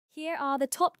Here are the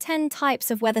top 10 types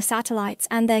of weather satellites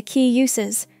and their key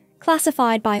uses,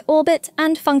 classified by orbit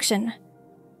and function.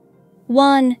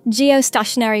 1.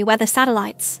 Geostationary weather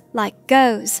satellites, like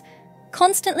GOES,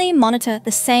 constantly monitor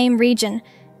the same region,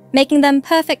 making them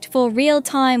perfect for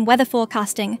real-time weather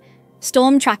forecasting,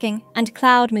 storm tracking, and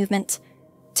cloud movement.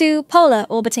 2. Polar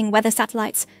orbiting weather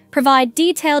satellites provide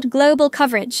detailed global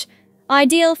coverage,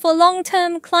 ideal for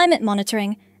long-term climate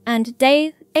monitoring and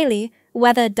daily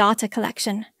weather data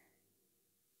collection.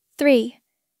 3.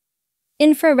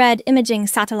 Infrared imaging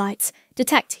satellites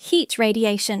detect heat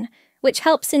radiation, which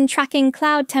helps in tracking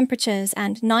cloud temperatures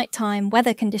and nighttime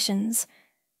weather conditions.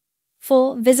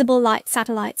 4. Visible light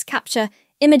satellites capture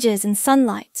images in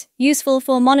sunlight, useful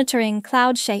for monitoring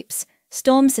cloud shapes,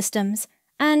 storm systems,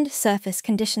 and surface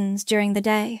conditions during the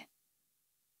day.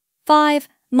 5.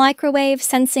 Microwave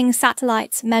sensing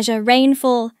satellites measure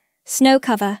rainfall, snow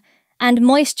cover, and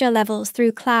moisture levels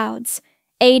through clouds,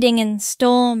 aiding in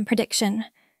storm prediction.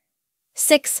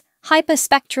 6.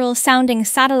 Hyperspectral sounding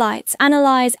satellites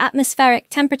analyze atmospheric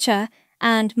temperature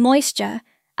and moisture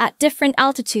at different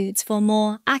altitudes for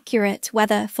more accurate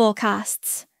weather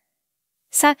forecasts.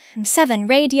 7.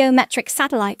 Radiometric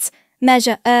satellites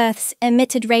measure Earth's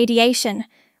emitted radiation,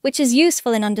 which is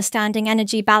useful in understanding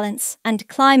energy balance and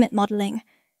climate modeling.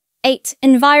 8.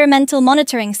 Environmental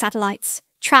monitoring satellites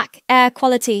track air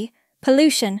quality,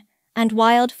 pollution, and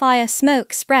wildfire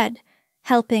smoke spread,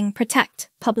 helping protect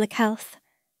public health.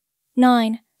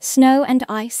 9. Snow and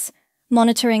ice.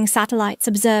 Monitoring satellites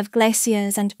observe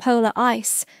glaciers and polar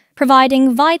ice,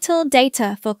 providing vital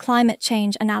data for climate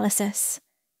change analysis.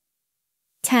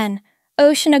 10.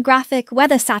 Oceanographic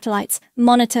weather satellites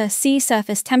monitor sea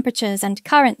surface temperatures and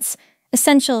currents,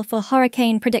 essential for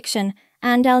hurricane prediction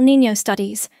and El Niño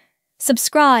studies.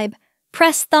 Subscribe,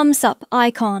 press thumbs up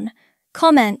icon,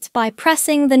 comment by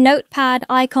pressing the notepad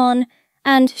icon,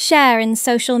 and share in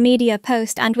social media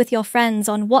post and with your friends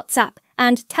on WhatsApp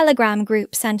and Telegram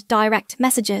groups and direct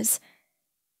messages.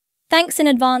 Thanks in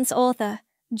advance, author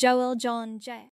Joel John J.